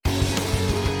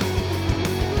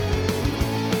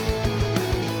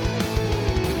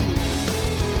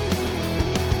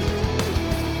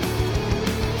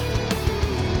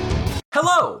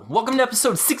Hello, welcome to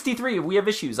episode 63 of We Have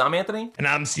Issues. I'm Anthony. And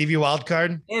I'm Stevie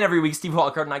Wildcard. And every week, Steve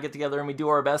Wildcard and I get together and we do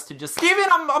our best to just... Steven,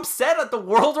 I'm upset at the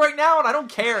world right now and I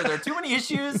don't care. There are too many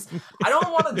issues. I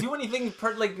don't want to do anything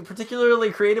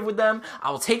particularly creative with them. I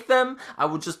will take them. I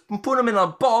will just put them in a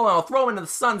ball and I'll throw them into the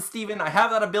sun, Steven. I have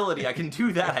that ability. I can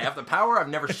do that. I have the power. I've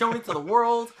never shown it to the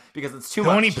world because it's too much.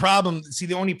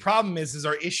 The only problem is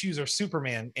our issues are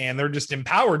Superman and they're just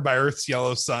empowered by Earth's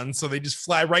yellow sun. So they just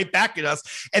fly right back at us.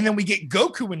 And then we get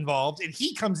Goku involved and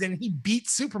he comes in and he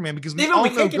beats Superman because we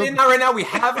can't get in there right now. We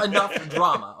have enough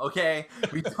drama, okay?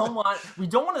 We don't want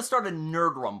to start a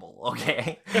nerd rumble,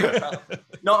 okay?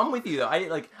 No, I'm with you though.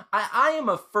 I am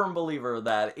a firm believer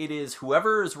that it is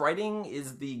whoever is writing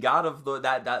is the god of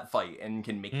that fight and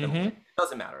can make them win.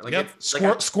 Doesn't matter.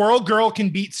 Squirrel Girl can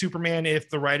beat Superman if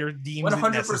the writer deems 100%,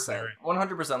 it necessary.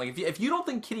 100%. Like if you don't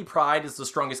think Kitty Pryde is the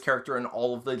strongest character in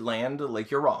all of the land,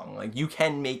 like you're wrong. Like you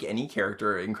can make any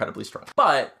character incredibly strong.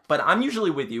 But I'm usually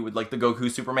with you with like the Goku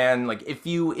Superman. Like if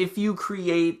you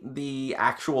create the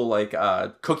actual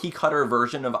cookie cutter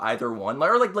version of either one,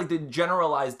 or like the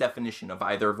generalized definition of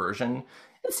either version,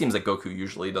 it seems like Goku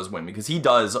usually does win because he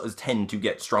does tend to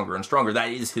get stronger and stronger. That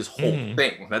is his whole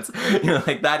thing. That's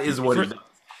that is what he does.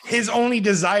 His only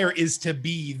desire is to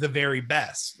be the very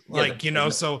best.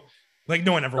 So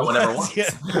no one ever wants. Yeah.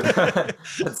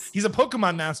 He's a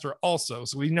Pokemon master also,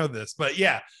 so we know this. But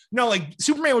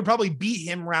Superman would probably beat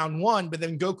him round one, but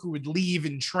then Goku would leave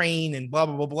and train and blah,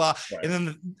 blah, blah, blah. Right. And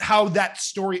then how that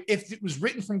story, if it was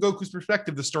written from Goku's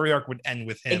perspective, the story arc would end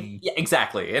with him. Yeah,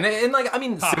 exactly.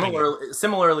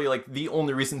 Similarly, like the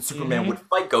only reason Superman would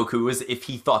fight Goku is if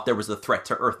he thought there was a threat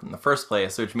to Earth in the first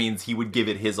place, which means he would give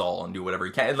it his all and do whatever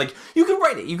he can. And, like you can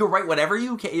write it. You can write whatever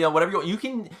you can, whatever you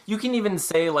want. You can even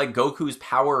say like Goku's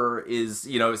power is,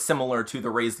 similar to the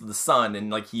rays of the sun, and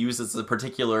like he uses a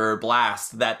particular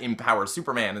blast that empowers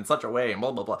Superman in such a way, and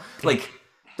blah blah blah. Like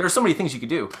there are so many things you could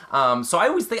do. So I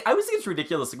always think it's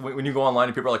ridiculous when you go online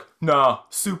and people are like, "Nah,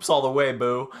 soup's all the way,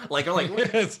 boo." Like, I'm like,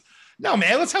 no,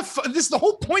 man, let's have fun. This is the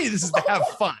whole point of this is to have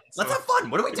fun. So. Let's have fun.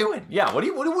 What are we doing? Yeah. What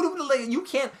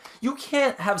you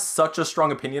can't have such a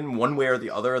strong opinion one way or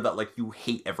the other that like you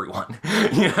hate everyone.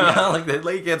 Like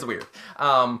it gets weird.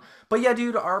 But yeah,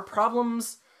 dude, our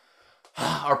problems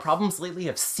lately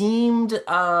have seemed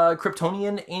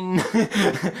Kryptonian in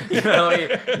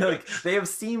they have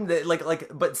seemed that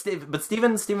but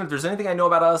Steven, if there's anything I know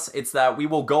about us, it's that we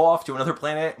will go off to another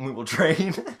planet and we will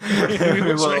train.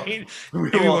 we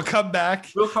will come back.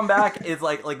 We'll come back. It's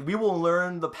like we will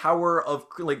learn the power of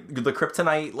like the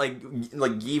kryptonite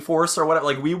like G-force or whatever.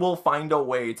 Like we will find a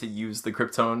way to use the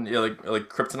krypton like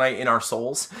kryptonite in our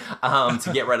souls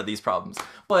to get rid of these problems.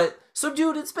 But so,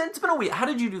 dude, it's been a week. How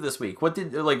did you do this week? What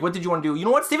did you want to do? You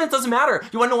know what, Steven? It doesn't matter.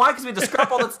 You want to know why? Because we had to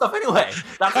scrap all that stuff anyway.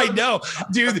 I know,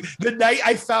 dude. The night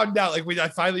I found out, like when I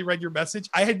finally read your message,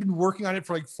 I had been working on it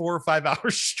for like 4 or 5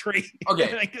 hours straight.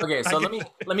 Okay. So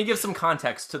let me give some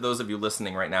context to those of you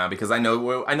listening right now, because I know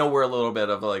we're a little bit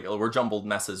of we're jumbled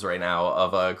messes right now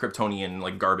of Kryptonian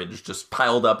like garbage just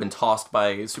piled up and tossed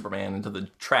by Superman into the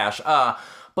trash.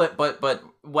 But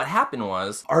what happened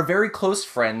was our very close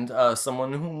friend,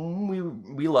 someone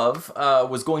whom we love,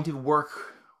 was going to work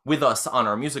with us on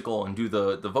our musical and do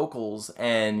the vocals,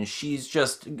 and she's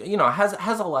just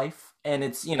has a life, and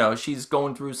it's she's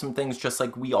going through some things just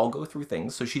like we all go through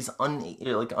things, so she's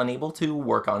unable to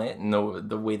work on it in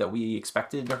the way that we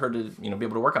expected her to be able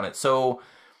to work on it. So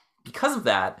because of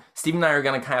that, Steve and I are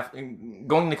going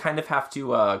to kind of have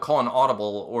to call an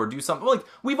audible or do something. Like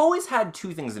we've always had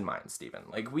two things in mind, Steven.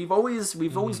 Like we've always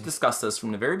discussed this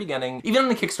from the very beginning. Even on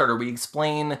the Kickstarter, we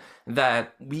explain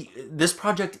that this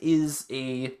project is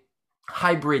a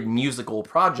hybrid musical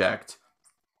project,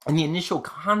 and the initial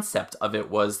concept of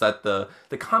it was that the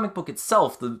comic book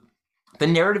itself, the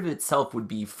narrative itself would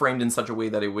be framed in such a way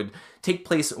that it would take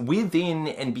place within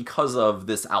and because of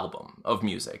this album of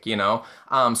music,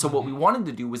 So what we wanted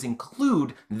to do was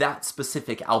include that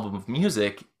specific album of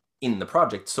music in the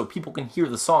project so people can hear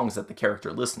the songs that the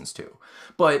character listens to.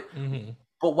 But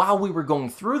while we were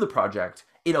going through the project,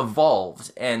 it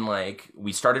evolved, and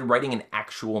we started writing an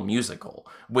actual musical,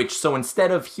 so instead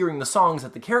of hearing the songs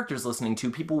that the character's listening to,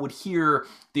 people would hear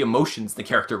the emotions the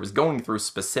character was going through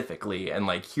specifically, and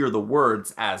hear the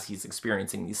words as he's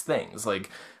experiencing these things,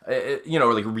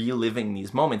 reliving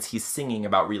these moments. He's singing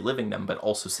about reliving them, but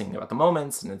also singing about the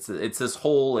moments, and it's this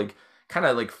whole kind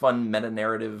of fun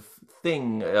meta-narrative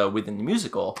thing within the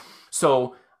musical.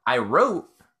 So I wrote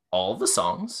all of the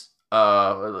songs.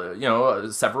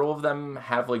 Several of them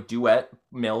have duet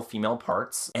male-female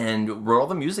parts, and wrote all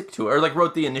the music to it, or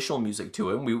wrote the initial music to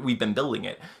it. And we've been building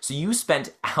it. So you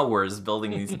spent hours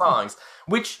building these songs,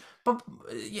 which but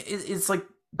it's like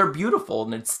they're beautiful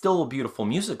and it's still a beautiful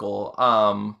musical.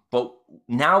 But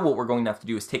now what we're going to have to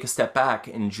do is take a step back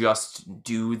and just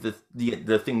do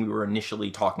the thing we were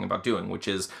initially talking about doing, which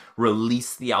is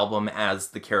release the album as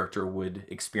the character would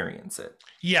experience it.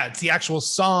 Yeah, it's the actual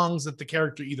songs that the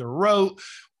character either wrote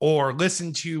or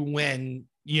listened to when,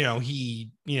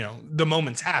 the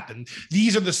moments happen.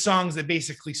 These are the songs that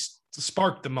basically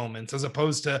spark the moments, as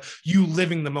opposed to you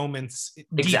living the moments deeper.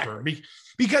 Exactly.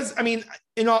 Because I mean,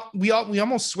 we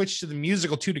almost switched to the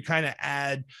musical too, to kind of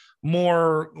add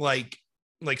more like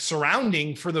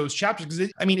surrounding for those chapters, because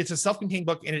it's a self-contained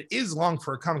book and it is long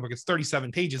for a comic book. It's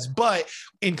 37 pages, but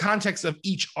in context of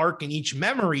each arc and each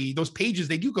memory, those pages,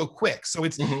 they do go quick. So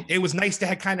it was nice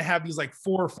to kind of have these like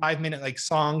 4 or 5 minute like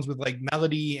songs with like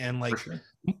melody and like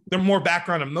they're more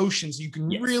background emotions. You can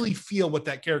really feel what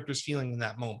that character's feeling in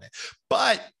that moment.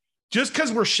 But just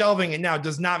because we're shelving it now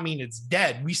does not mean it's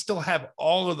dead. We still have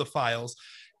all of the files.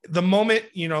 The moment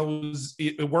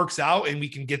it works out and we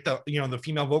can get the the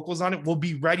female vocals on it, we'll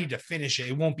be ready to finish it.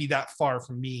 It won't be that far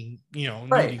from being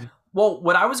right. needing. Well,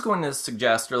 what I was going to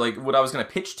suggest, or like what I was going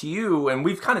to pitch to you, and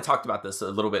we've kind of talked about this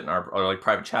a little bit in our like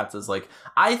private chats, is like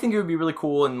I think it would be really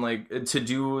cool and like to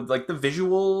do like the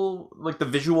visual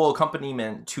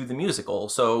accompaniment to the musical,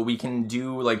 so we can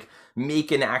do like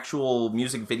make an actual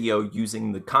music video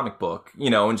using the comic book,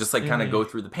 and just like kind of go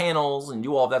through the panels and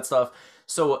do all of that stuff.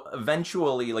 So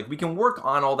eventually, like, we can work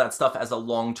on all that stuff as a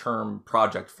long-term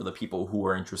project for the people who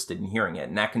are interested in hearing it,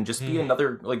 and that can just be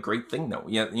another like great thing that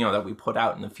that we put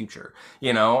out in the future.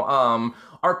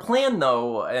 Our plan,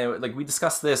 though, like we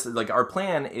discussed this, like our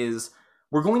plan is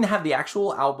we're going to have the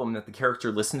actual album that the character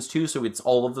listens to, so it's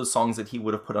all of the songs that he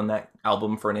would have put on that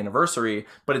album for an anniversary,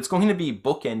 but it's going to be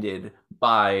bookended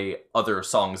by other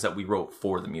songs that we wrote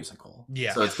for the musical.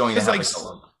 Yeah, so it's going to have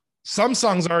some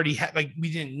songs already had, like,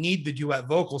 we didn't need the duet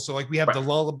vocal. So like we have the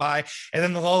lullaby and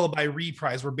then the lullaby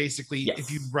reprise, where basically if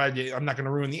you've read it, I'm not going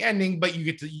to ruin the ending, but you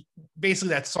get to basically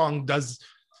that song does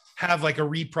have like a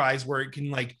reprise where it can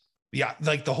like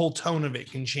the whole tone of it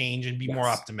can change and be more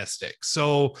optimistic.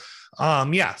 So so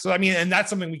I mean, and that's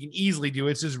something we can easily do.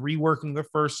 It's just reworking the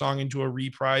first song into a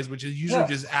reprise, which is usually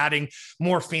just adding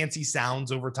more fancy sounds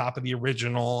over top of the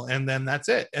original, and then that's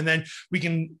it. And then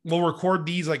we'll record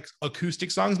these like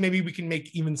acoustic songs. Maybe we can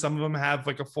make even some of them have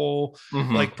like a full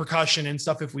like percussion and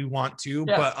stuff if we want to.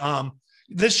 But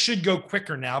this should go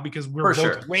quicker now because we're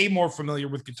both way more familiar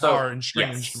with guitar and string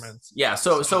instruments. Yeah.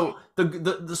 So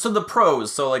the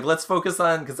pros. So like, let's focus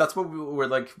on, because that's what we're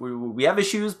like. We have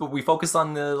issues, but we focus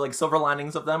on the like silver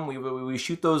linings of them. We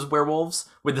shoot those werewolves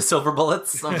with the silver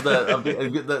bullets of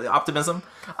the optimism.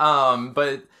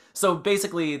 But so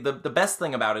basically, the best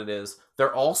thing about it is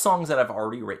they're all songs that I've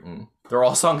already written. They're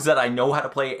all songs that I know how to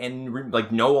play and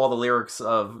like know all the lyrics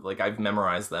of. Like, I've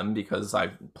memorized them because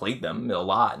I've played them a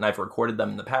lot and I've recorded them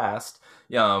in the past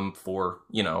for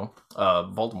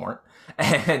Voldemort.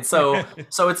 And so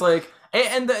it's like,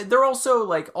 and they're also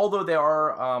like, although they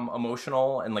are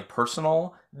emotional and like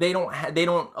personal, they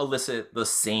don't elicit the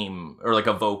same or like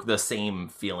evoke the same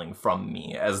feeling from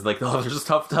me as like the other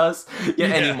stuff does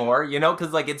anymore,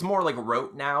 because like it's more like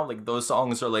rote now. Like those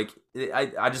songs are like,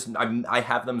 I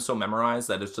have them so memorized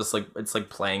that it's just like, it's like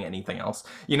playing anything else.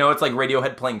 It's like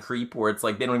Radiohead playing Creep, where it's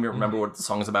like they don't even remember what the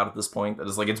song's about at this point. That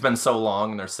is like, it's been so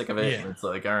long and they're sick of it. And it's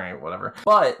like, all right, whatever.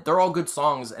 But they're all good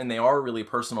songs and they are really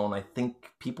personal, and I think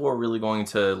people are really going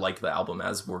to like the album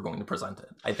as we're going to present it.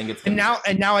 I think it's now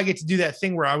I get to do that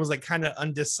thing where I was like kind of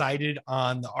undecided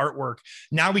on the artwork.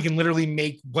 Now we can literally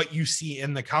make what you see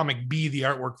in the comic be the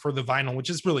artwork for the vinyl, which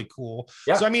is really cool.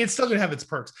 So I mean, it's still gonna have its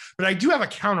perks, but I do have a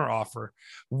counter offer.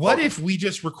 What if we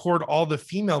just record all the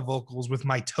female vocals with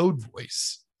my Toad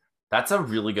voice? That's a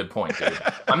really good point, dude.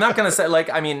 I'm not gonna say, like,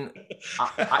 I mean,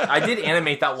 I did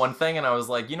animate that one thing, and I was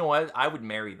like, you know what? I would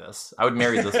marry this. I would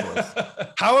marry this voice.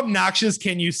 How obnoxious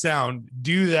can you sound?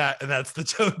 Do that, and that's the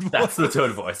Toad voice. That's the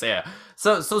Toad voice, yeah.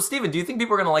 So Steven, do you think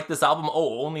people are gonna like this album?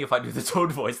 Oh, only if I do the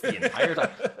Toad voice the entire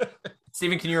time.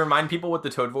 Steven, can you remind people what the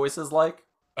Toad voice is like?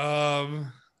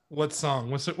 What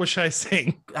song? What should I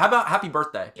sing? How about Happy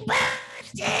Birthday?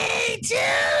 Birthday to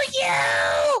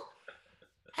you.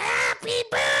 Happy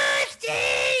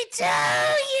birthday to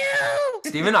you.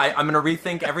 Steven, I'm going to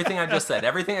rethink everything I just said.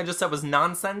 Everything I just said was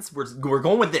nonsense. We're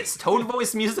going with this. Toad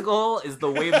Voice musical is the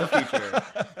way of the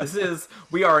future.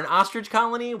 We are an ostrich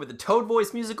colony with a Toad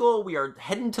Voice musical. We are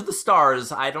heading to the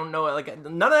stars. I don't know, like,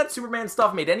 none of that Superman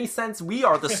stuff made any sense. We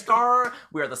are the star.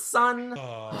 We are the sun.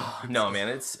 No, man,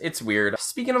 it's weird.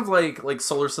 Speaking of like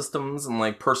solar systems and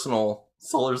like personal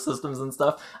solar systems and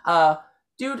stuff,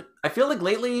 dude, I feel like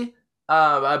lately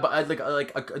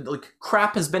like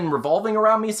crap has been revolving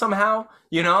around me somehow,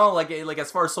 you know, like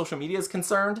as far as social media is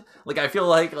concerned. Like I feel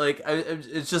like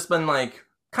it's just been like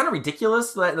kind of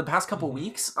ridiculous the past couple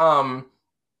weeks.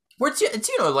 Where it's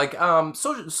you know like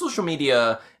social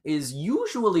media is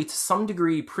usually to some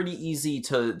degree pretty easy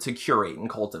to curate and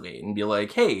cultivate and be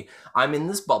like, hey, I'm in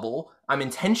this bubble. I'm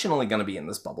intentionally going to be in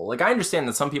this bubble. Like, I understand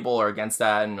that some people are against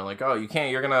that and they're like, oh, you can't,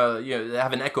 you're going to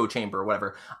have an echo chamber or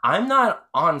whatever. I'm not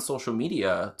on social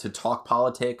media to talk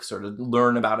politics or to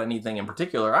learn about anything in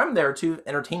particular. I'm there to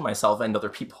entertain myself and other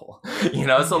people, you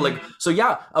know? So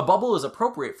yeah, a bubble is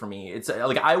appropriate for me. It's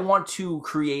like, I want to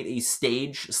create a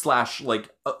stage /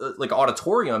 like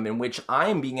auditorium in which I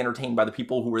am being entertained by the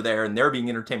people who were there and they're being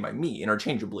entertained by me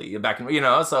interchangeably back in, you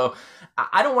know? So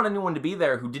I don't want anyone to be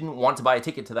there who didn't want to buy a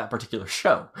ticket to that particular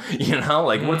show, you know?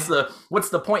 Like, what's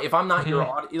the point if I'm not your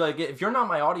like if you're not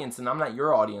my audience and I'm not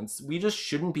your audience, we just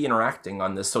shouldn't be interacting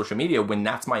on this social media when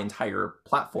that's my entire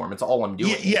platform. It's all I'm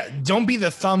doing. Yeah, don't be the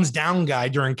thumbs down guy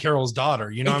during Carol's daughter,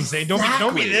 you know what I'm saying?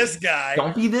 Don't be this guy.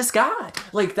 Don't be this guy.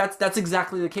 Like that's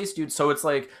exactly the case, dude. So it's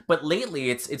like, but lately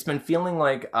it's been feeling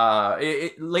like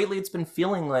lately it's been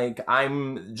feeling like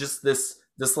I'm just this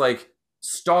like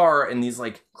star and these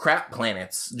like crap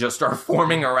planets just are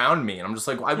forming around me, and I'm just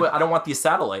like, I don't want these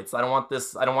satellites. I don't want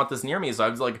this near me. So I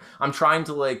was like, I'm trying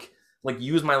to like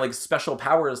use my like special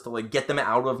powers to like get them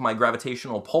out of my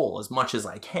gravitational pull as much as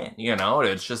I can, you know?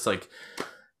 It's just like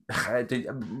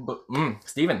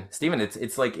Steven,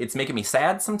 it's like it's making me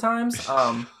sad sometimes.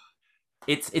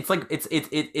 It's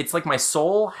like my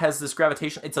soul has this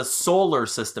gravitation. It's a solar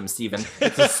system, Steven.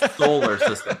 It's a solar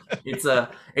system. It's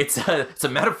a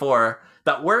metaphor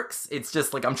that works. It's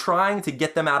just like I'm trying to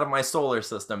get them out of my solar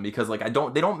system because like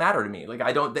they don't matter to me. Like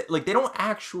they don't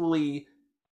actually.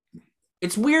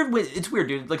 It's weird,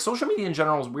 dude. Like social media in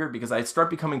general is weird because I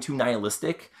start becoming too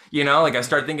nihilistic, you know? Like I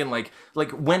start thinking like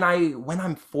when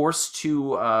I'm forced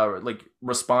to like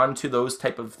respond to those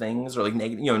type of things or like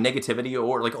negativity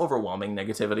or like overwhelming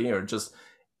negativity or just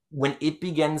when it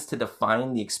begins to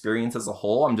define the experience as a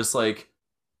whole, I'm just like,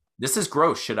 this is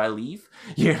gross. Should I leave?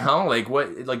 You know, like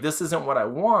what, like this isn't what I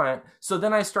want. So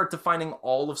then I start defining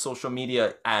all of social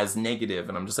media as negative,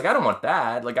 and I'm just like, I don't want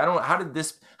that. Like,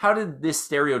 how did this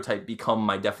stereotype become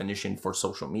my definition for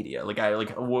social media? Like,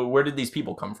 where did these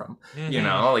people come from? Mm-hmm. You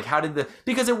know, like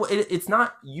because it's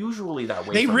not usually that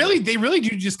way. They really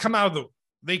do just come out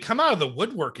of the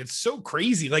woodwork. It's so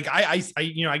crazy. Like I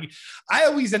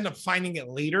always end up finding it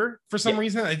later for some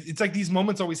reason. It's like these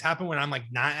moments always happen when I'm like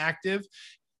not active.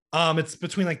 It's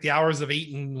between like the hours of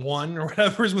 8 and 1 or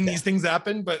whatever is when these things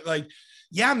happen. But like,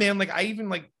 yeah, man, like I even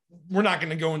like, we're not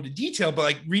going to go into detail, but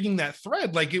like reading that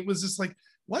thread, like it was just like,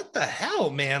 what the hell,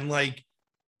 man?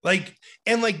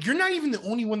 And you're not even the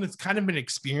only one that's kind of been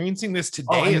experiencing this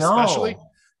today, especially.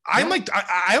 I'm like,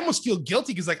 I almost feel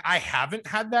guilty because like I haven't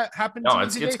had that happen. No,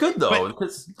 it's good though.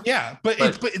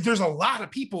 But there's a lot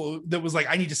of people that was like,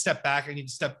 I need to step back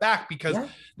because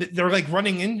they're like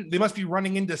they must be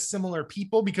running into similar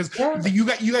people because you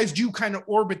guys do kind of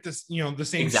orbit this, you know, the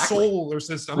same solar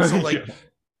system. So like,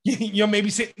 you know,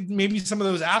 maybe some of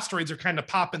those asteroids are kind of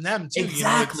popping them too.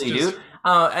 Exactly, you know,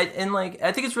 dude. And like,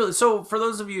 I think it's really, so for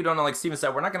those of you who don't know, like Steven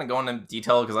said, we're not going to go into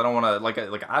detail because I don't want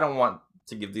to I don't want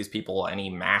to give these people any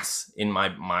mass in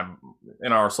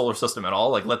in our solar system at all.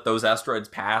 Like, let those asteroids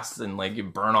pass and like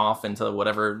burn off into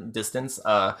whatever distance.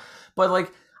 But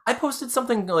like, I posted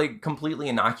something like completely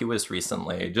innocuous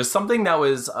recently, just something that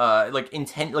was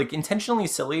intentionally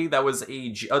silly. That was a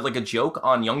joke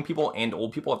on young people and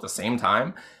old people at the same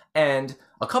time. And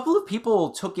a couple of people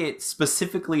took it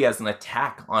specifically as an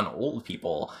attack on old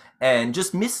people and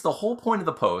just missed the whole point of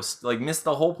the post, like missed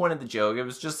the whole point of the joke. It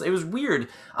was weird.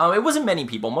 It wasn't many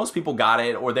people. Most people got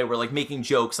it, or they were like making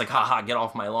jokes like, haha, get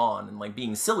off my lawn, and like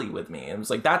being silly with me. And it was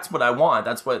like, that's what I want.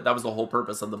 That was the whole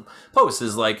purpose of the post,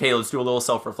 is like, hey, let's do a little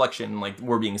self-reflection. Like,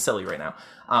 we're being silly right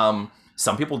now.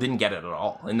 Some people didn't get it at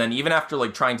all. And then even after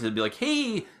like trying to be like,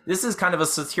 hey, this is kind of a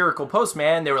satirical post,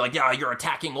 man, they were like, yeah, you're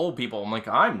attacking old people. I'm like,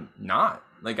 I'm not.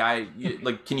 Like, I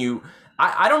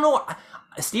don't know.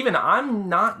 Steven, I'm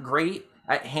not great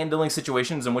at handling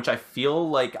situations in which I feel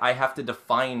like I have to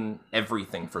define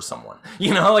everything for someone.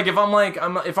 You know, like if I'm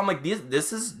like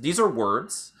these are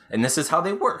words and this is how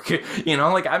they work. You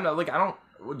know, like I'm not like,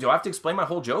 do I have to explain my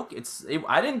whole joke?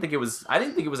 I didn't think it was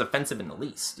offensive in the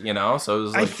least, you know? So it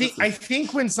was like, I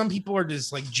think when some people are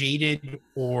just like jaded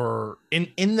or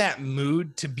in that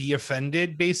mood to be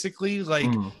offended, basically, like,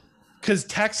 because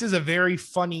text is a very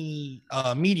funny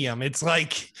medium. It's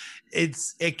like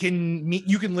it can mean,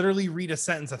 you can literally read a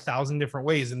sentence 1,000 different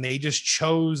ways, and they just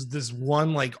chose this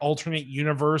one like alternate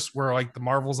universe where like the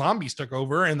Marvel zombies took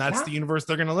over, and that's the universe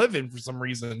they're going to live in for some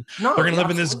reason. They're going to live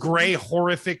in this gray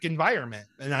horrific environment,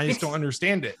 and I just don't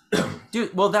understand it.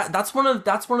 Dude, well that's one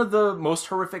of the most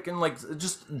horrific and like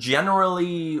just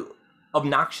generally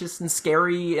obnoxious and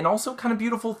scary and also kind of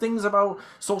beautiful things about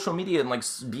social media and like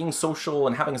being social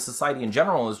and having a society in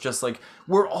general is just like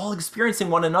we're all experiencing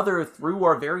one another through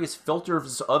our various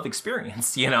filters of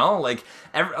experience, you know, like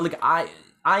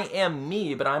I am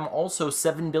me, but I'm also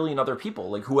 7 billion other people.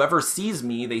 Like whoever sees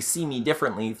me, they see me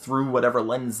differently through whatever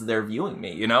lens they're viewing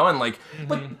me, you know? And like,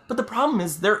 but the problem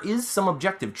is there is some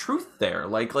objective truth there.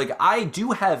 Like I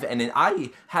do have I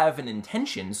have an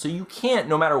intention, so you can't,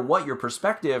 no matter what your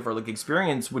perspective or like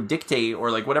experience would dictate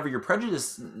or like whatever your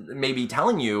prejudice may be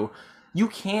telling you, you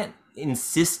can't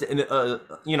insist an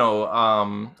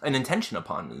intention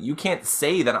upon me. You can't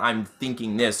say that I'm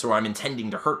thinking this or I'm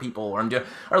intending to hurt people or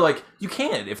or like you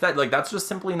can't. If that like that's just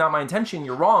simply not my intention,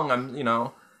 you're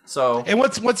wrong. So. And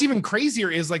what's even crazier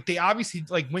is like they obviously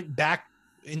like went back,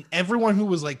 and everyone who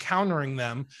was like countering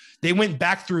them, they went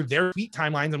back through their tweet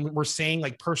timelines and were saying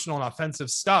like personal and offensive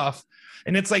stuff.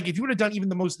 And it's like if you would have done even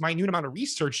the most minute amount of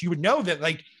research, you would know that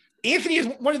like Anthony is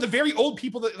one of the very old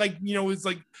people that like, you know, is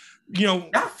like, you know,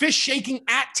 fish shaking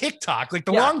at TikTok. Like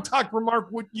the long talk remark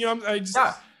would, you know, I just,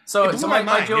 So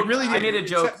my joke, really I made a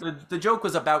joke. The joke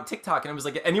was about TikTok, and it was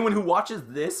like anyone who watches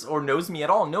this or knows me at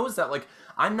all knows that like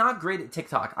I'm not great at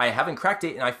TikTok. I haven't cracked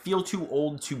it, and I feel too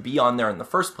old to be on there in the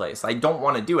first place. I don't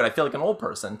want to do it. I feel like an old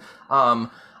person.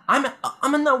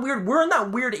 I'm in that weird. We're in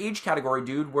that weird age category,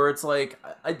 dude, where it's like,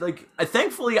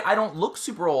 thankfully I don't look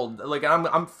super old. Like I'm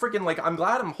freaking like I'm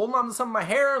glad I'm holding on to some of my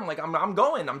hair and like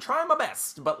I'm trying my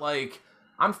best, but like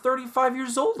I'm 35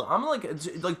 years old. I'm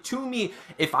like to me,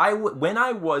 when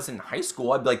I was in high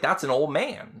school, I'd be like, that's an old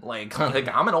man. Like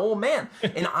I'm an old man,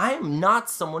 and I am not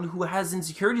someone who has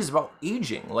insecurities about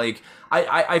aging. Like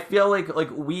I feel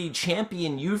like we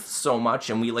champion youth so much,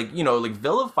 and we like, you know, like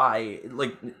vilify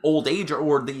like old age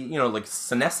or the, you know, like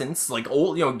senescence, like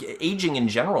old, you know, aging in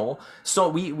general. So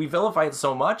we vilify it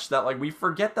so much that like we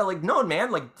forget that like, no man,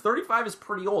 like 35 is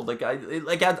pretty old. Like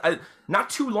I not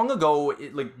too long ago,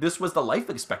 like this was the life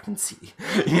expectancy,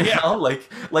 you know,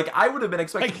 like I would have been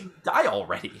expected to die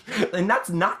already, and that's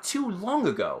not too long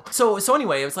ago. So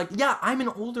anyway, it was like, yeah, I'm an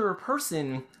older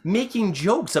person making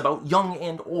jokes about young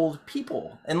and old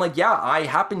people, and like, yeah, I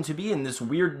happen to be in this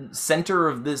weird center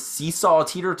of this seesaw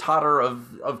teeter-totter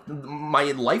of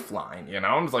my lifeline, you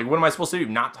know. It's like, what am I supposed to do,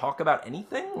 not talk about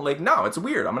anything? Like, no, it's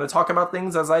weird. I'm gonna talk about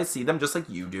things as I see them, just like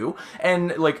you do.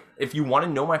 And like, if you want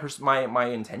to know my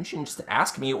intention, just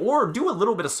ask me, or do a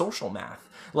little bit of social math.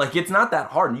 Like, it's not that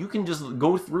hard. You can just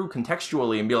go through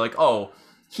contextually and be like, oh,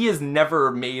 he has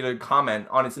never made a comment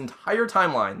on his entire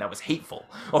timeline that was hateful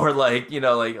or like, you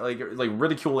know, like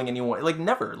ridiculing anyone. Like,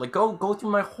 never. Like, go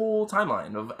through my whole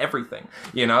timeline of everything,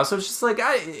 you know. So it's just like,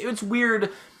 it's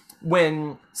weird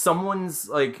when someone's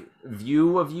like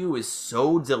view of you is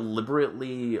so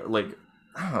deliberately like,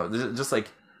 I don't know,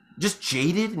 just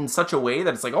jaded in such a way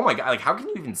that it's like, oh my god, like how can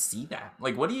you even see that?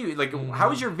 Like, what do you like? How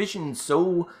is your vision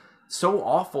so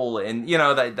awful? And you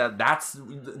know that's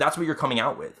what you're coming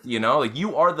out with. You know, like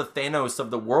you are the Thanos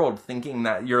of the world, thinking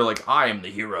that you're like, I am the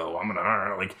hero. I'm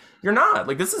gonna like, you're not.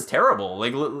 Like, this is terrible.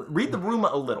 Like, read the room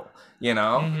a little. You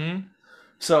know.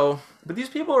 So, but these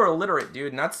people are illiterate,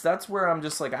 dude, and that's where I'm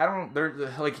just like,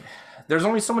 they're like, there's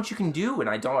only so much you can do, and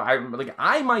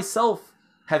I myself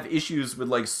have issues with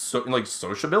like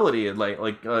sociability and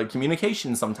like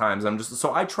communication sometimes.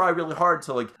 So I try really hard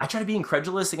to I try to be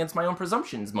incredulous against my own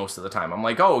presumptions most of the time. I'm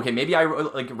like, oh, okay, maybe I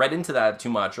like read into that too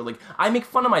much, or like I make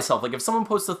fun of myself. Like if someone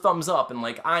posts a thumbs up and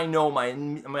like I know my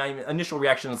initial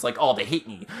reaction is like, oh, they hate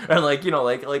me, or like, you know,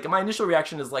 like my initial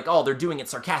reaction is like, oh, they're doing it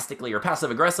sarcastically or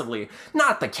passive aggressively.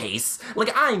 Not the case.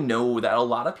 Like I know that a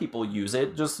lot of people use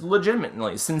it just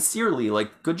legitimately, sincerely,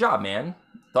 like, good job, man,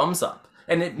 thumbs up.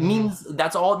 And it means,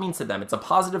 that's all it means to them. It's a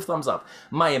positive thumbs up.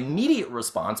 My immediate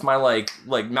response, my like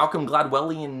Malcolm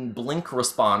Gladwellian blink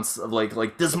response of like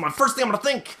this is my first thing I'm gonna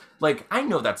think. Like, I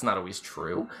know that's not always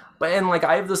true, but and like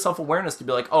I have the self-awareness to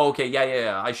be like, oh, okay,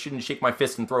 yeah, I shouldn't shake my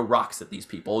fist and throw rocks at these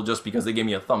people just because they gave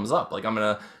me a thumbs up. Like, I'm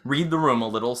gonna read the room a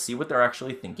little, see what they're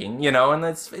actually thinking, you know, and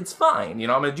it's fine, you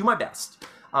know. I'm gonna do my best.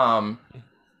 I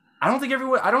don't think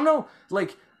everyone, I don't know,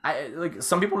 like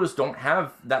some people just don't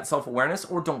have that self-awareness,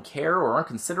 or don't care, or aren't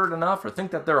considerate enough, or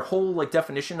think that their whole like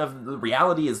definition of the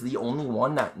reality is the only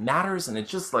one that matters. And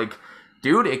it's just like,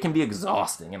 dude, it can be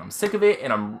exhausting, and I'm sick of it,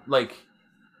 and I'm like,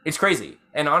 it's crazy.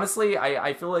 And honestly,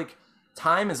 I feel like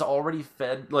time has already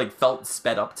felt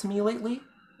sped up to me lately.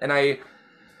 And I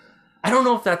don't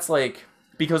know if that's like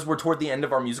because we're toward the end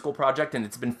of our musical project and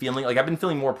it's been feeling like I've been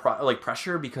feeling more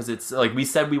pressure because it's like we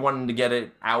said we wanted to get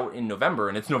it out in November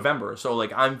and it's November. So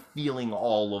like I'm feeling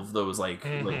all of those like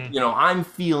I'm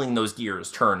feeling those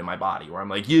gears turn in my body where I'm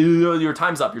like, your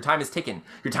time's up. Your time is ticking.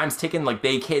 Your time's ticking. Like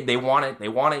they want it.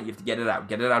 You have to get it out.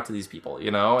 Get it out to these people,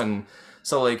 And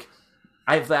so like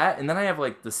I have that, and then I have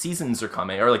like the seasons are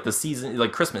coming, or like the season,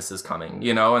 like Christmas is coming,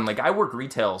 and like I work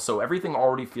retail, so everything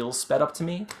already feels sped up to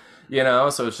me,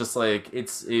 so it's just like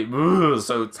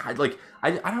so it's like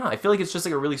I don't know, I feel like it's just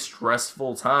like a really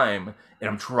stressful time, and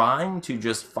I'm trying to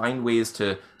just find ways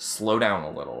to slow down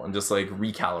a little and just like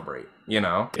recalibrate.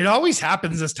 It always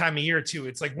happens this time of year too.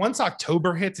 It's like once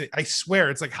October hits, I swear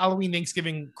it's like Halloween,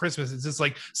 Thanksgiving, Christmas. It's just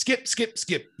like skip.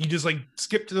 You just like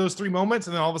skip to those 3 moments,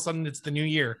 and then all of a sudden it's the new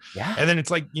year. Yeah. And then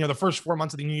it's like the first 4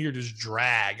 months of the new year just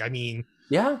drag. I mean,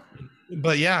 yeah.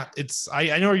 But yeah, it's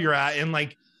I know where you're at, and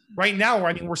like right now,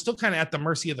 we're still kind of at the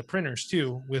mercy of the printers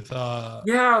too. With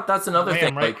yeah, that's another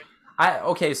thing. Right?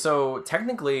 Like so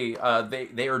technically,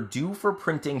 they are due for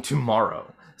printing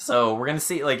tomorrow. So we're gonna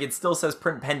see, like it still says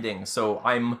print pending. So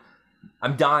I'm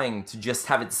dying to just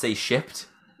have it say shipped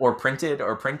or printed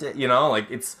like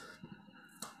it's.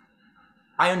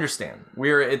 I understand.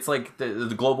 It's like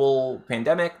the global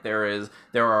pandemic. There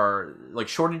are like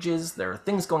shortages. There are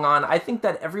things going on. I think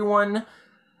that everyone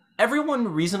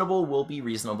reasonable will be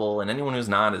reasonable, and anyone who's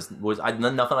not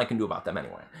nothing I can do about them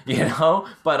anyway.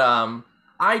 But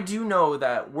I do know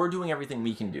that we're doing everything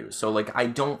we can do. So like I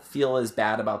don't feel as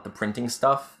bad about the printing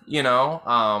stuff,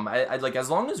 I like as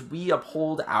long as we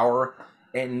uphold our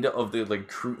end of the like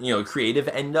creative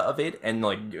end of it and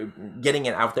like getting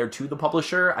it out there to the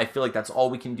publisher, I feel like that's all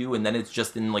we can do, and then it's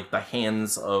just in like the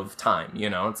hands of time,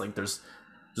 It's like there's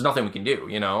nothing we can do,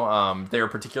 their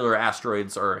particular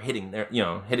asteroids are hitting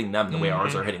them the way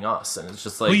ours are hitting us, and it's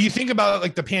just like, well, you think about it,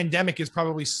 like the pandemic is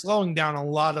probably slowing down a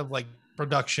lot of like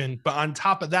production, but on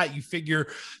top of that, you figure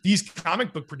these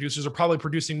comic book producers are probably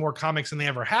producing more comics than they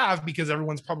ever have because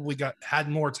everyone's probably had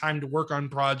more time to work on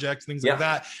projects, things like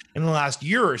that in the last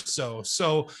year or so.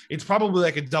 So it's probably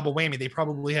like a double whammy.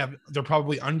 They're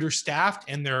probably understaffed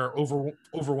and they're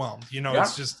overwhelmed.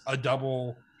 It's just a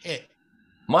double hit.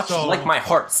 Much like my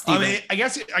heart, Steven. I mean, I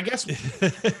guess.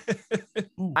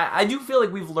 I do feel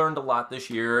like we've learned a lot this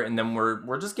year, and then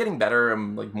we're just getting better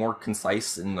and like more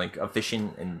concise and like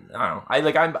efficient. And I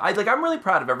don't know. I'm really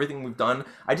proud of everything we've done.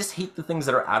 I just hate the things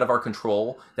that are out of our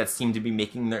control that seem to be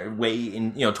making their way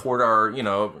in, toward our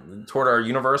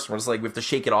universe. We're just like we have to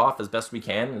shake it off as best we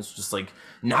can. It's just like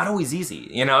not always easy.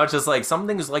 It's just like some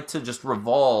things like to just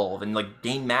revolve and like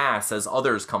gain mass as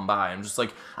others come by. I'm just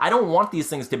like I don't want these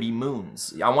things to be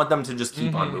moons. I want them to just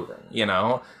keep on moving,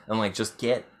 and like just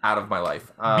get out of my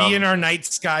life. Be in our night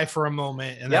sky for a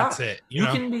moment, and that's it. You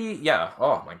can be,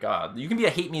 oh my god, you can be a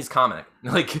hate me's comic,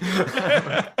 like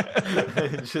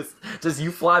just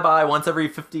you fly by once every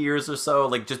 50 years or so,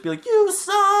 like just be like you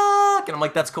suck, and I'm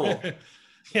like that's cool.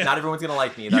 Yeah. Not everyone's gonna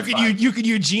like me. You could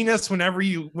Eugene us whenever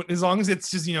as long as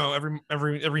it's just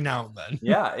every now and then.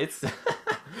 Yeah, it's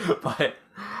but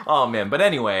oh man, but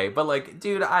anyway, but like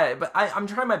dude, I'm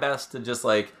trying my best to just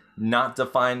like not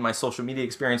define my social media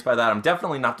experience by that. I'm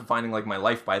definitely not defining like my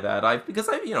life by that. Because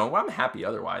I'm happy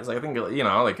otherwise. I think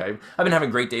like I've been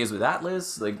having great days with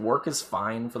Atlas. Like work is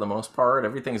fine for the most part.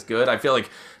 Everything's good. I feel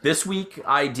like this week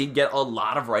I did get a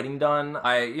lot of writing done.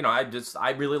 I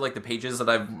really like the pages that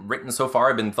I've written so far.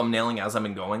 I've been thumbnailing as I've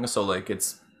been going, so like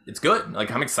it's good. Like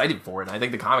I'm excited for it. I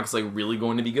think the comic's like really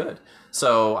going to be good.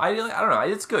 So I don't know.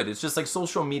 It's good. It's just like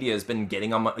social media has been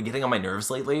getting on my nerves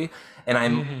lately, and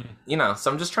I'm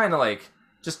so I'm just trying to like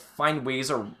just find ways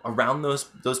around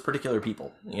those particular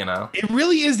people. It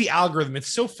really is the algorithm. It's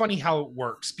so funny how it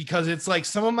works because it's like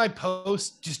some of my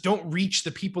posts just don't reach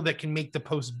the people that can make the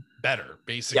post better.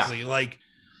 Basically, like.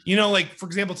 Like for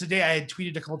example, today I had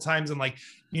tweeted a couple times and like,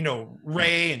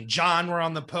 Ray and John were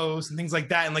on the post and things like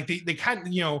that. And like they kind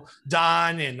of,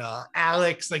 Don and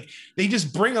Alex, like they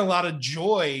just bring a lot of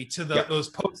joy to those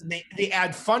posts and they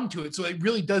add fun to it. So it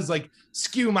really does like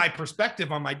skew my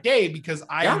perspective on my day because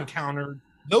I encountered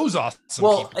those awesome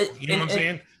people. You know what I'm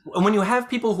saying? When you have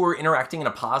people who are interacting in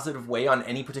a positive way on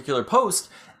any particular post,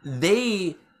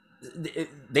 they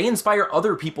inspire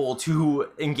other people to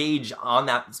engage on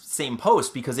that same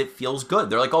post because it feels good.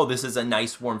 They're like, oh, this is a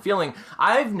nice warm feeling.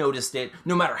 I've noticed it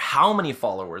no matter how many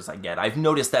followers I get. I've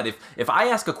noticed that if I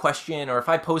ask a question or if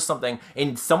I post something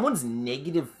and someone's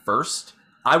negative first,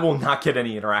 I will not get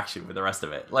any interaction with the rest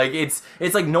of it. Like it's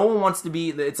like no one wants to be.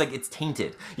 It's like it's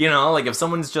tainted, you know. Like if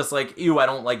someone's just like, "Ew, I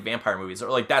don't like vampire movies,"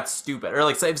 or like that's stupid, or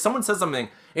like say if someone says something,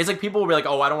 it's like people will be like,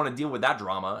 "Oh, I don't want to deal with that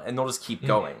drama," and they'll just keep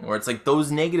going. Or it's like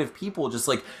those negative people just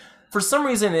like. For some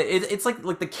reason, it's like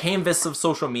the canvas of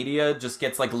social media just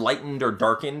gets like lightened or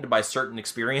darkened by certain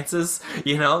experiences.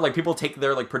 You know, like people take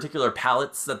their like particular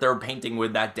palettes that they're painting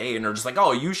with that day, and are just like,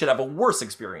 "Oh, you should have a worse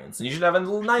experience, and you should have a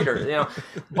little nighter," you know.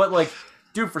 But like,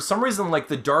 dude, for some reason, like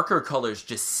the darker colors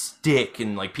just stick,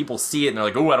 and like people see it, and they're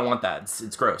like, "Oh, I don't want that.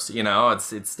 It's gross," you know.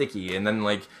 It's sticky, and then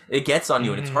like it gets on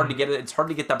you, and it's hard to get it. It's hard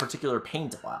to get that particular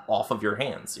paint off of your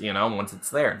hands, you know. Once it's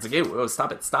there, it's like, "Hey, oh,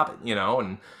 stop it," you know,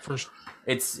 and.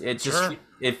 It just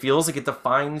it feels like it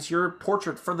defines your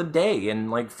portrait for the day and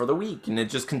like for the week, and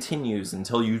it just continues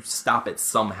until you stop it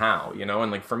somehow, you know.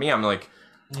 And like for me, I'm like,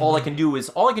 all I can do is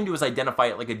identify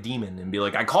it like a demon and be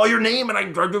like, I call your name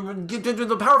and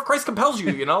the power of Christ compels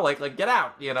you, you know, like get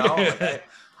out, you know.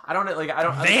 Like, I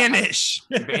don't vanish.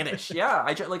 Yeah,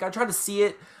 I try to see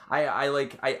it.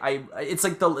 It's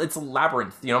like it's a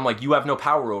labyrinth, you know. I'm like, you have no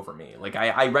power over me. Like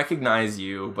I recognize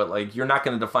you, but like you're not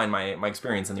going to define my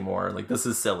experience anymore. Like this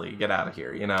is silly. Get out of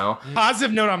here, you know.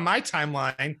 Positive note on my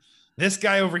timeline: this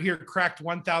guy over here cracked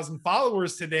 1,000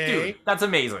 followers today. Dude, that's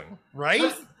amazing,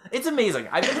 right? It's amazing.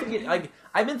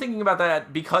 I've been thinking about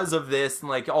that because of this and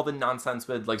like all the nonsense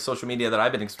with like social media that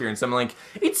I've been experiencing. I'm like,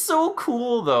 it's so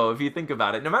cool though if you think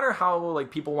about it. No matter how like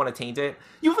people want to taint it,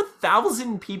 you have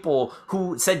 1,000 people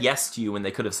who said yes to you when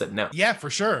they could have said no. Yeah, for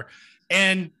sure.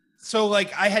 And so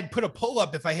like I had put a poll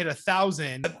up if I hit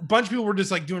 1,000. A bunch of people were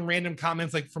just like doing random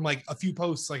comments like from like a few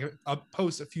posts, like a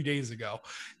post a few days ago,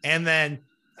 and then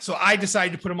so I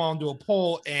decided to put them all into a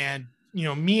poll, and you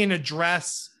know, me in a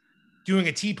dress doing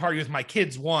a tea party with my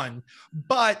kids won,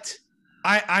 but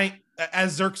I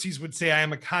as Xerxes would say, I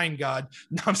am a kind God.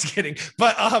 No, I'm just kidding.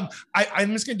 But I'm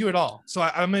just gonna do it all. So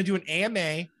I'm gonna do an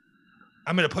AMA.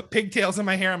 I'm gonna put pigtails in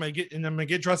my hair. I'm gonna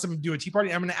get dressed up and do a tea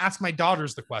party. I'm gonna ask my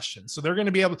daughters the questions, so they're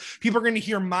gonna be able. People are gonna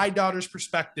hear my daughter's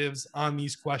perspectives on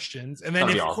these questions, and then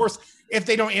of course, if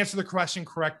they don't answer the question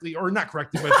correctly or not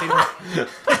correctly, but if they don't,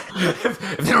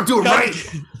 if they don't do it right,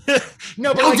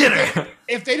 no, but like,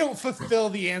 if they don't fulfill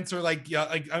the answer, like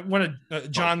one of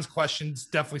John's questions,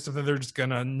 definitely something they're just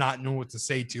gonna not know what to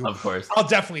say to. Of course, I'll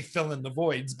definitely fill in the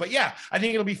voids. But yeah, I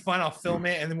think it'll be fun. I'll film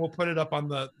it and then we'll put it up on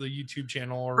the YouTube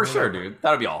channel. Or for sure, dude.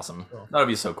 That'd be awesome. That'd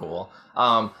be so cool.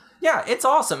 Yeah, it's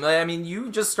awesome. I mean, you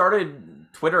just started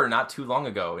Twitter not too long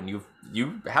ago, and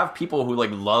you have people who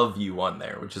like love you on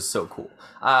there, which is so cool.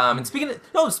 And speaking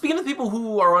of people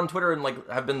who are on Twitter and like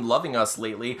have been loving us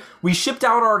lately, we shipped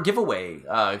out our giveaway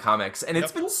comics, and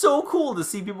it's been so cool to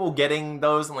see people getting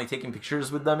those and like taking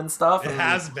pictures with them and stuff. It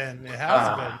has been.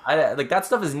 Like that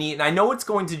stuff is neat, and I know it's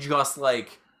going to just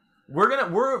like.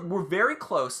 We're very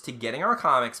close to getting our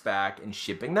comics back and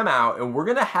shipping them out, and we're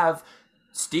gonna have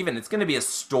Steven, it's gonna be a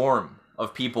storm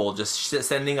of people just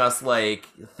sending us like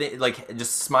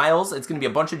just smiles. It's gonna be a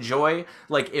bunch of joy.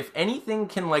 Like if anything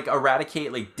can like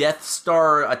eradicate like Death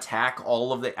Star attack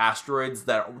all of the asteroids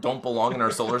that don't belong in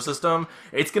our solar system,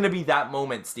 it's gonna be that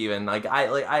moment, Steven.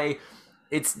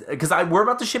 It's because we're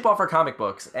about to ship off our comic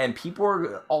books, and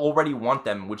people already want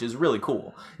them, which is really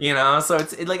cool, you know. So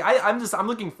I'm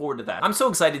looking forward to that. I'm so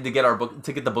excited to get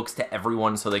the books to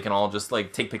everyone, so they can all just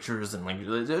like take pictures and like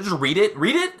just read it.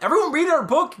 Everyone read our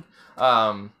book.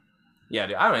 Yeah,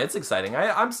 dude, I don't know. It's exciting.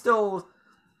 I'm still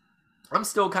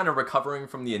kind of recovering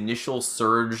from the initial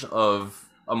surge of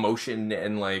emotion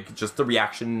and like just the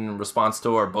reaction and response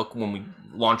to our book when we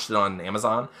launched it on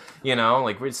Amazon, you know,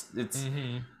 like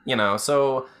you know,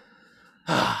 so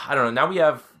I don't know, now we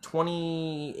have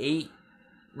 28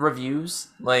 reviews,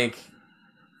 like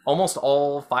almost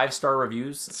all 5-star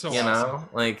reviews, so you know,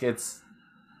 like it's,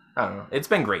 I don't know, it's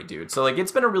been great, dude. So like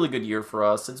it's been a really good year for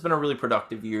us. It's been a really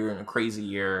productive year and a crazy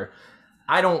year.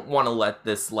 I don't want to let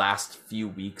this last few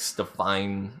weeks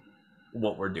define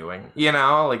what we're doing, you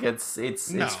know, like it's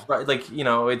like, you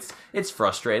know, it's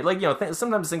frustrating, like, you know,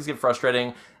 sometimes things get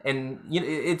frustrating, and you know,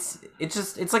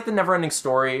 it's like the never ending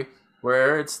story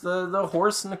where it's the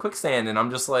horse in the quicksand, and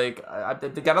I'm just like, I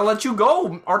gotta let you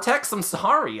go, Artex. I'm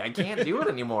sorry, I can't do it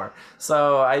anymore.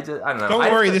 So I don't know.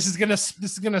 Don't worry, this is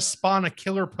gonna spawn a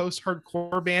killer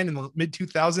post-hardcore band in the mid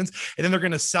 2000s, and then they're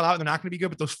gonna sell out, and they're not gonna be good.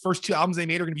 But those first 2 albums they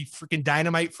made are gonna be freaking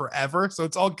dynamite forever. So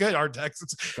it's all good, Artex.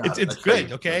 It's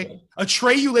good. Okay,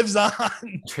 Atreyu lives on.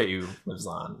 Atreyu lives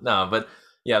on. No, but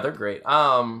yeah, they're great.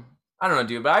 I don't know,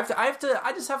 dude, but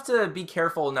I just have to be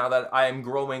careful now that I'm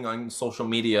growing on social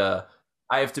media.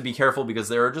 I have to be careful because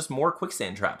there are just more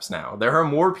quicksand traps now. There are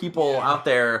more people out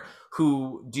there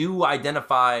who do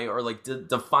identify or like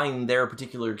define their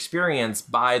particular experience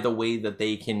by the way that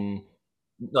they can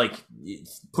like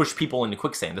push people into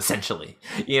quicksand, essentially,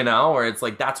 you know, or it's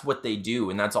like that's what they do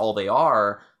and that's all they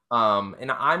are. And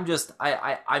I'm just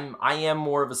I am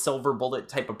more of a silver bullet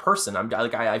type of person.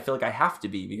 I feel like I have to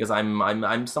be, because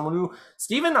I'm someone who,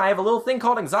 Steven, I have a little thing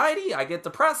called anxiety. I get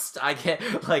depressed. I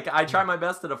get like, I try my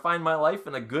best to define my life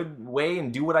in a good way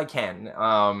and do what I can.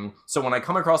 So when I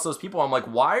come across those people, I'm like,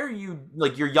 why are you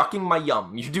like, you're yucking my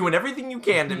yum. You're doing everything you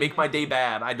can to make my day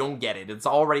bad. I don't get it. It's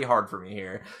already hard for me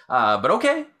here. But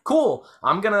okay, cool.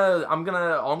 All I'm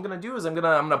gonna do is I'm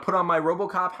gonna put on my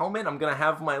RoboCop helmet. I'm gonna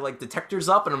have my like detectors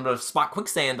up, and I'm gonna spot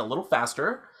quicksand a little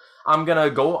faster. I'm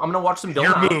gonna watch some Bill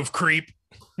Nye. Your move, creep.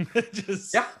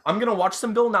 Yeah, I'm gonna watch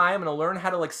some Bill Nye. I'm gonna learn how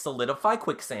to like solidify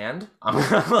quicksand.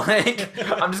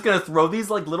 I'm just gonna throw these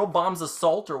like little bombs of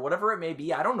salt or whatever it may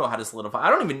be. I don't know how to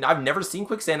solidify. I've never seen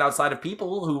quicksand outside of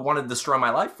people who want to destroy my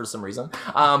life for some reason.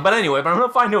 But anyway, I'm gonna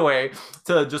find a way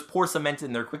to just pour cement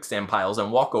in their quicksand piles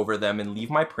and walk over them and leave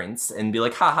my prints and be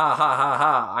like, ha ha ha ha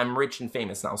ha, I'm rich and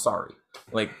famous now. Sorry,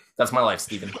 like that's my life,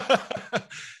 Steven.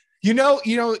 Have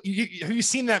you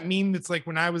seen that meme that's like,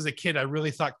 when I was a kid, I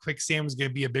really thought quicksand was going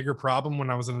to be a bigger problem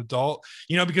when I was an adult,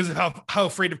 because of how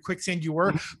afraid of quicksand you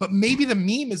were. But maybe the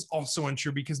meme is also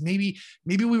untrue, because maybe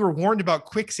we were warned about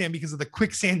quicksand because of the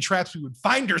quicksand traps we would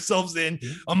find ourselves in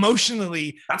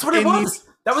emotionally. That's what it was.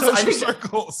 That was, I think,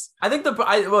 circles. I think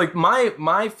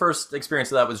my first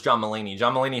experience of that was John Mulaney.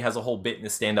 John Mulaney has a whole bit in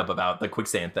his stand-up about the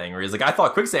quicksand thing, where he's like, I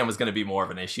thought quicksand was going to be more of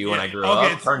an issue when I grew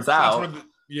up. Turns out.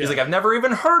 Yeah. He's like, I've never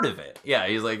even heard of it. Yeah,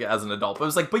 he's like, as an adult. But it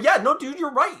was like, but yeah, no, dude,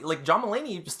 you're right. Like, John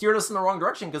Mulaney steered us in the wrong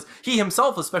direction, because he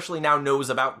himself, especially now, knows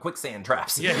about quicksand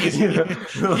traps. Yeah,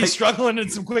 he's struggling in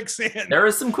some quicksand. There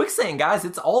is some quicksand, guys.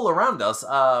 It's all around us.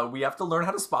 We have to learn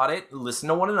how to spot it, listen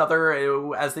to one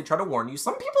another as they try to warn you.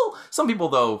 Some people,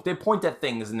 though, they point at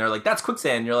things and they're like, that's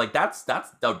quicksand. And you're like, that's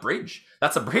the bridge.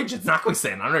 That's a bridge. It's not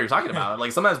quicksand. I don't know what you're talking about.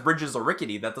 Like, sometimes bridges are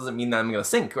rickety. That doesn't mean that I'm going to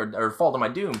sink or fall to my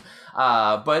doom.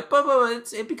 But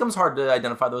it becomes hard to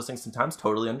identify those things sometimes.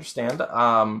 Totally understand.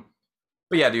 But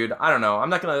yeah, dude, I don't know. I'm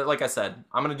not going to, like I said,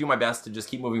 I'm going to do my best to just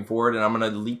keep moving forward, and I'm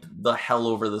going to leap the hell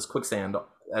over this quicksand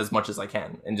as much as I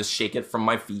can and just shake it from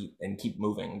my feet and keep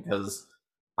moving, because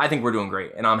I think we're doing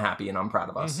great, and I'm happy, and I'm proud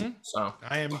of us. Mm-hmm. So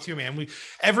I am too, man.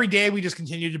 Every day we just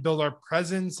continue to build our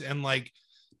presence, and like,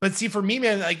 but see, for me,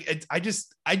 man, like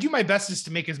I do my best just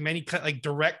to make as many like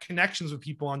direct connections with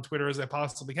people on Twitter as I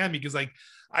possibly can, because like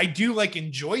I do like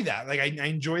enjoy that. Like I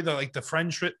enjoy the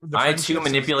friendship. I too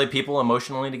manipulate people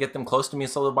emotionally to get them close to me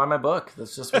so they'll buy my book.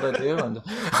 That's just what I do. And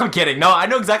I'm kidding. No, I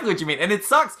know exactly what you mean. And it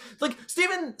sucks. Like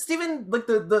Steven, like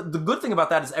the good thing about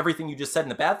that is everything you just said.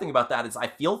 And the bad thing about that is I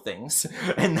feel things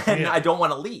and then I don't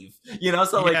want to leave,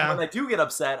 So like when I do get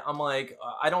upset, I'm like,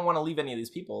 I don't want to leave any of these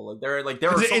people. Like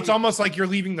it's almost like you're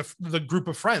leaving the group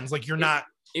of friends. Like you're not.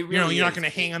 Really you're not going to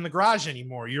hang on the garage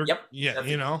anymore.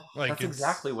 Like that's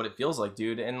exactly what it feels like,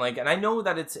 dude. And I know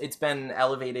that it's been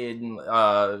elevated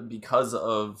because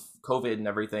of COVID and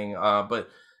everything. But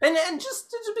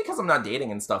just because I'm not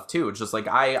dating and stuff too. It's just like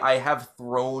I have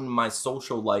thrown my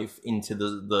social life into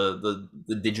the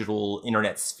digital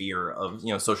internet sphere of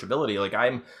sociability. Like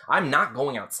I'm not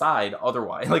going outside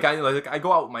otherwise. I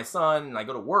go out with my son and I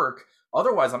go to work.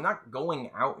 Otherwise, I'm not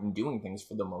going out and doing things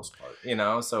for the most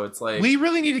part, So it's like, we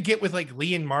really need to get with like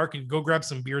Lee and Mark and go grab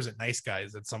some beers at Nice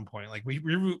Guys at some point. Like we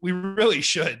really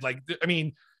should. Like, I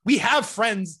mean, we have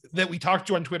friends that we talk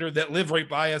to on Twitter that live right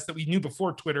by us that we knew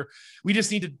before Twitter. We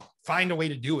just need to find a way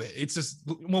to do it. It's just,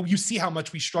 well, you see how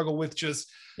much we struggle with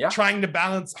just trying to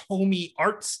balance homey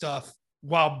art stuff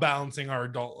while balancing our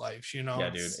adult lives, Yeah,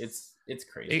 dude, it's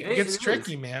crazy. It gets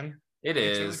tricky, man. It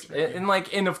is.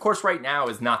 And of course right now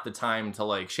is not the time to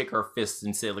like shake our fists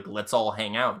and say like, let's all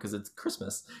hang out, because it's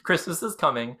Christmas. Christmas is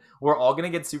coming. We're all going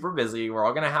to get super busy. We're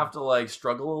all going to have to like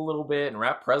struggle a little bit and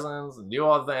wrap presents and do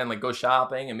all that and like go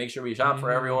shopping and make sure we shop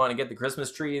for everyone and get the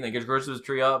Christmas tree and then get the Christmas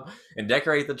tree up and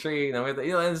decorate the tree. And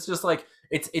then it's just like,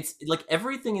 it's like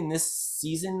everything in this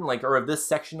season, like, or this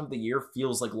section of the year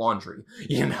feels like laundry.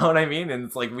 You know what I mean? And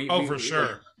it's like for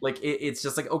sure. Like it's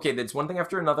just like, okay, that's one thing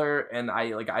after another, and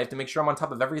I have to make sure I'm on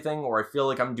top of everything, or I feel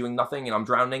like I'm doing nothing and I'm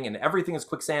drowning and everything is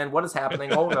quicksand. What is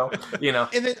happening? Oh no,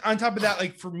 And then on top of that,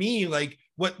 like for me, like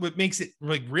what makes it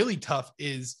like really tough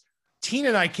is Tina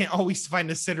and I can't always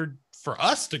find a sitter for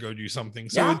us to go do something.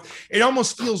 So it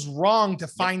almost feels wrong to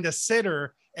find a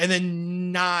sitter and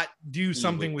then not do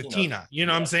something with Tina. You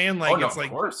know what I'm saying? Like it's like,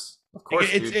 of course,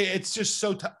 it's just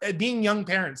so tough. Being young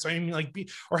parents, I mean, like,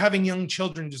 or having young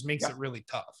children just makes it really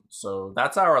tough. So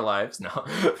that's our lives.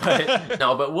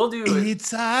 But we'll do.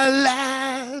 It's our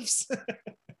lives.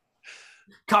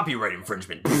 Copyright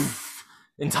infringement.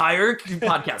 Entire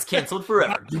podcast canceled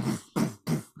forever.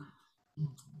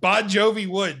 Bon Jovi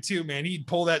would too, man. He'd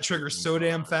pull that trigger so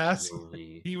damn fast.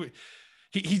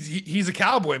 He's a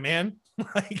cowboy, man.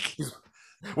 Like,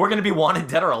 we're gonna be wanted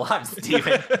dead or alive,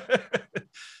 Steven.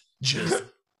 Just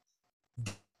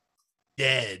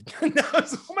dead.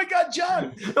 Oh my God,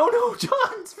 John. No,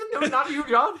 John. No, not you,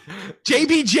 John.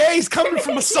 JBJ's coming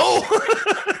from a soul.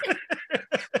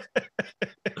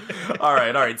 All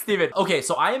right, Steven. Okay,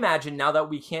 so I imagine now that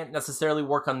we can't necessarily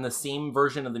work on the same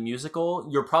version of the musical,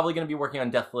 you're probably going to be working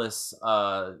on Deathless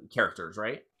characters,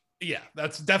 right? Yeah,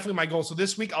 that's definitely my goal. So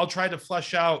this week I'll try to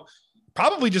flesh out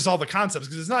probably just all the concepts,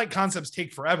 because it's not like concepts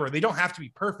take forever. They don't have to be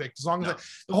perfect, as long as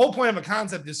the whole point of a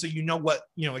concept is so you know what,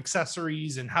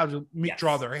 accessories and how to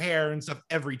draw their hair and stuff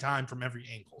every time from every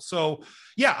angle. So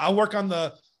yeah, I'll work on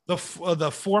the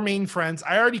four main friends.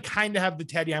 I already kind of have the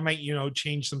Teddy. I might,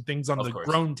 change some things on the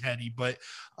grown Teddy, but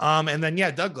and then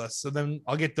Douglas. So then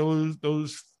I'll get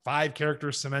those 5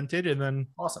 characters cemented and then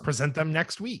present them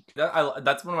next week.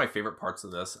 That's one of my favorite parts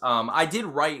of this. I did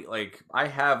write, I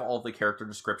have all the character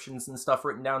descriptions and stuff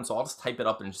written down, so I'll just type it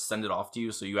up and just send it off to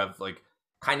you, so you have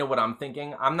kind of what I'm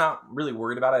thinking. I'm not really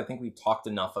worried about it. I think we've talked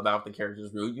enough about the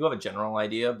characters. You have a general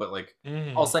idea, but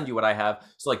I'll send you what I have.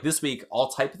 So this week I'll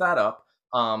type that up.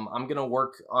 I'm gonna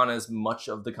work on as much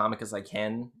of the comic as I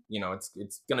can.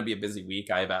 It's gonna be a busy week.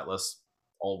 I have Atlas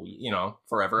all week,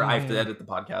 forever. I have to edit the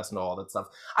podcast and all that stuff.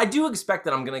 I do expect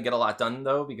that I'm gonna get a lot done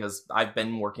though, because I've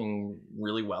been working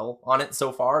really well on it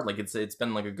so far. It's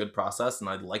been a good process, and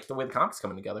I like the way the comic's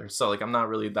coming together. So I'm not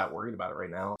really that worried about it right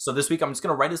now. So this week I'm just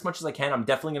gonna write as much as I can. I'm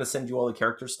definitely gonna send you all the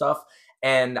character stuff,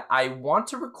 and I want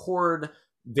to record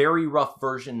very rough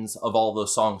versions of all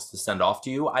those songs to send off to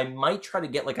you. I might try to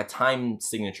get a time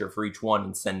signature for each one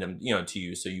and send them, to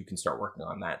you, so you can start working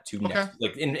on that too. Next,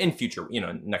 in future,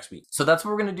 next week. So that's what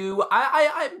we're gonna do.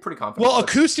 I'm pretty confident. Well,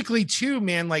 acoustically too,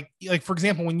 man. Like for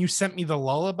example, when you sent me the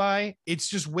lullaby, it's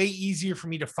just way easier for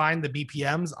me to find the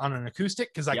BPMs on an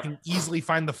acoustic, because I can easily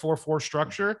find the 4/4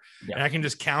 structure and I can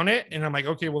just count it, and I'm like,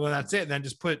 okay, well then that's it. And then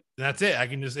that's it. I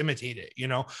can just imitate it.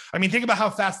 I mean, think about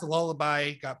how fast the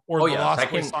lullaby got, or the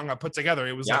Lost song I put together.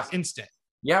 It was instant.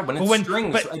 Yeah, when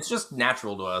strings, it's just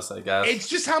natural to us, I guess. It's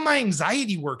just how my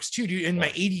anxiety works too, dude, and my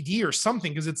ADD or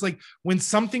something. Because it's when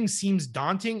something seems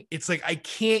daunting, it's I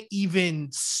can't even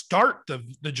start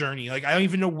the journey. I don't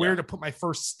even know where to put my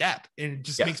first step, and it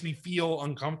just makes me feel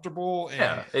uncomfortable.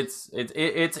 And it's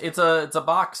a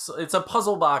box. It's a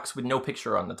puzzle box with no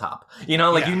picture on the top. You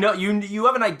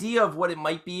have an idea of what it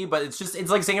might be, but it's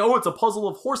like saying, oh, it's a puzzle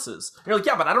of horses. And you're like,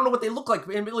 yeah, but I don't know what they look like.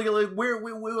 And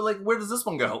where does this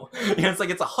one go?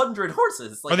 It's 100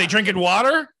 horses. Are they drinking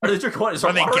water? Are they drinking water?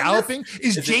 Are they galloping?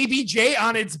 Is JBJ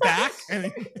on its back?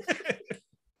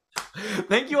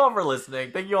 Thank you all for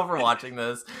listening. Thank you all for watching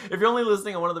this. If you're only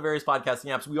listening on one of the various podcasting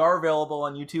apps, we are available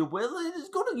on YouTube.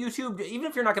 Just go to YouTube. Even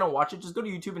if you're not going to watch it, just go to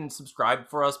YouTube and subscribe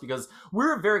for us, because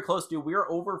we're very close to, we are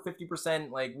over 50%.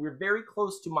 We're very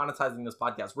close to monetizing this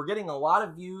podcast. We're getting a lot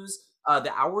of views.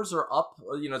 The hours are up,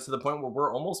 to the point where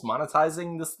we're almost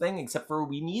monetizing this thing, except for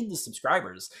we need the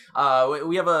subscribers.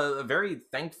 We have a very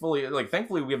thankfully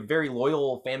we have a very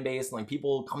loyal fan base, and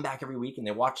people come back every week and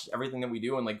they watch everything that we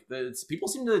do, and people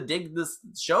seem to dig this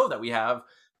show that we have,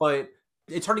 but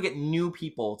it's hard to get new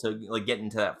people to get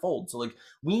into that fold. So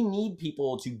we need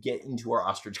people to get into our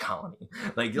ostrich colony.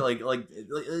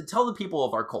 Tell the people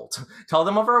of our cult, tell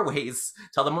them of our ways,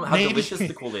 tell them how delicious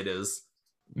the Kool-Aid is.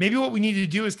 Maybe what we need to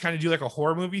do is kind of do a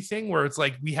horror movie thing, where it's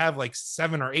we have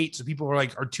 7 or 8, so people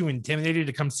are too intimidated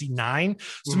to come see 9.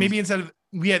 So maybe instead of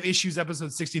we have issues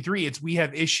episode 63, it's we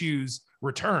have issues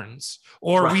returns,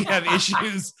 or we have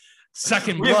issues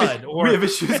second blood, or we have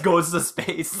issues goes to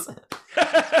space.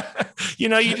 You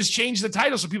just change the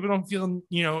title so people don't feel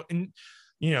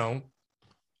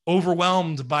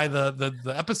overwhelmed by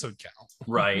the episode count.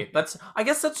 Right. I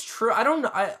guess that's true. I don't know.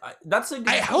 That's a good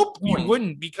I hope point. You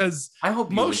wouldn't, because I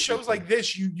hope most shows like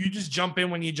this, you just jump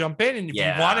in when you jump in, and if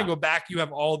you want to go back, you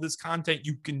have all this content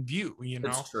you can view.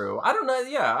 That's true. I don't know.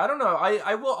 Yeah, I don't know.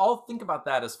 I'll think about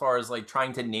that as far as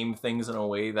trying to name things in a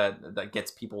way that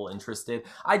gets people interested.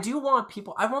 I want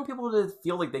people to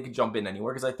feel like they could jump in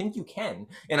anywhere, because I think you can,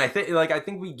 and I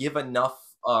think we give enough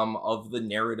of the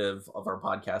narrative of our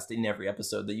podcast in every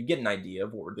episode that you get an idea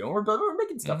of what we're doing. We're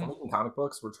making stuff. We're making comic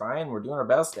books. We're trying. We're doing our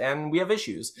best, and we have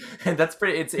issues. And that's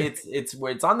pretty.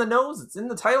 It's on the nose. It's in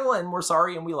the title, and we're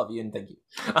sorry, and we love you, and thank you.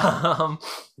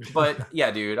 But yeah,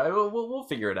 dude, we'll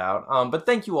figure it out. But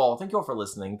thank you all. Thank you all for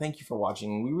listening. Thank you for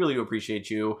watching. We really do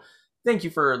appreciate you. Thank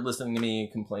you for listening to me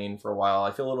complain for a while.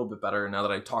 I feel a little bit better now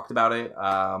that I talked about it.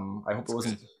 I hope it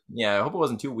wasn't Yeah, I hope it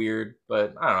wasn't too weird,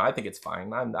 but I don't know. I think it's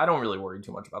fine. I don't really worry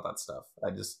too much about that stuff.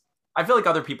 I feel like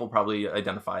other people probably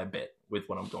identify a bit with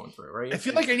what I'm going through, right? I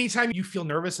feel like anytime you feel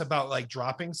nervous about like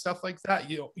dropping stuff like that,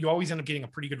 you always end up getting a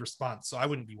pretty good response. So I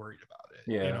wouldn't be worried about it.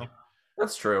 Yeah, you know,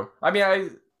 that's true. I mean,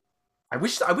 I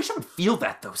wish I would feel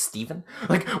that though, Steven.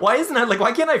 Like, why isn't that like?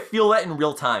 Why can't I feel that in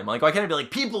real time? Like, why can't I be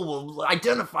like, people will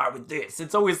identify with this?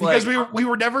 It's always because like we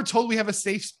were never told we have a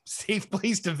safe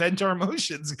place to vent our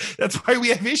emotions. That's why we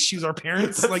have issues. Our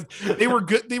parents like they were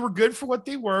good for what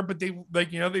they were, but they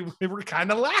like they were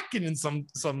kind of lacking in some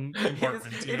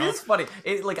departments. It is funny.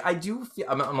 It like I do feel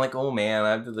I'm like, oh man,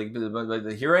 I'm like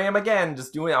here I am again,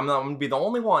 just doing. I'm gonna be the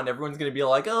only one. Everyone's gonna be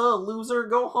like, oh loser,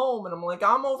 go home, and I'm like,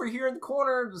 I'm over here in the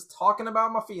corner just talking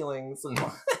about my feelings and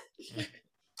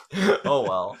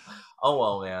oh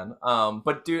well man,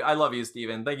 but dude, I love you,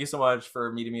 Steven. Thank you so much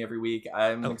for meeting me every week.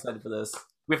 I'm excited for this.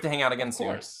 We have to hang out again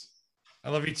soon. I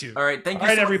love you too. All right, thank you. All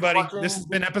right, everybody, this has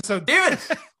been episode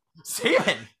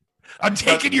Steven I'm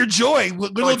taking your joy,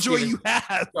 what little joy Steven. you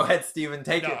have. Go ahead, Steven,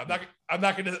 take it. I'm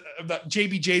not gonna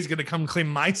JBJ is gonna come claim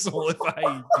my soul if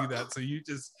I do that. So you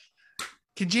just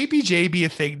can JBJ be a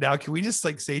thing now? Can we just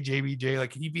like say JBJ?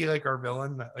 Like, can he be like our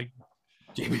villain? Like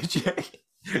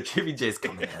JBJ's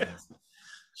coming at us.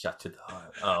 Shot to the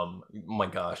heart. Oh my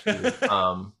gosh, dude.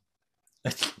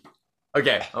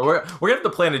 Okay, we're gonna have to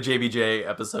plan a JBJ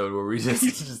episode where we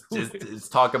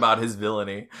just talk about his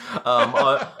villainy.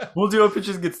 We'll do a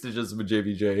Pitches Get Stitches with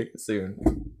JBJ soon.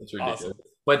 That's ridiculous. Awesome.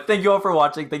 But thank you all for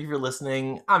watching. Thank you for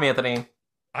listening. I'm Anthony.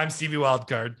 I'm Stevie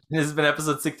Wildcard. And this has been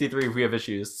episode 63 of We Have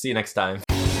Issues. See you next time.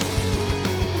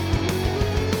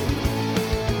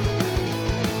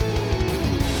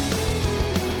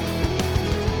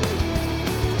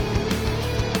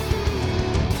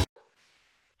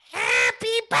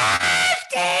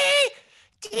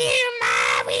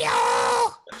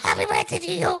 Happy birthday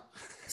to you.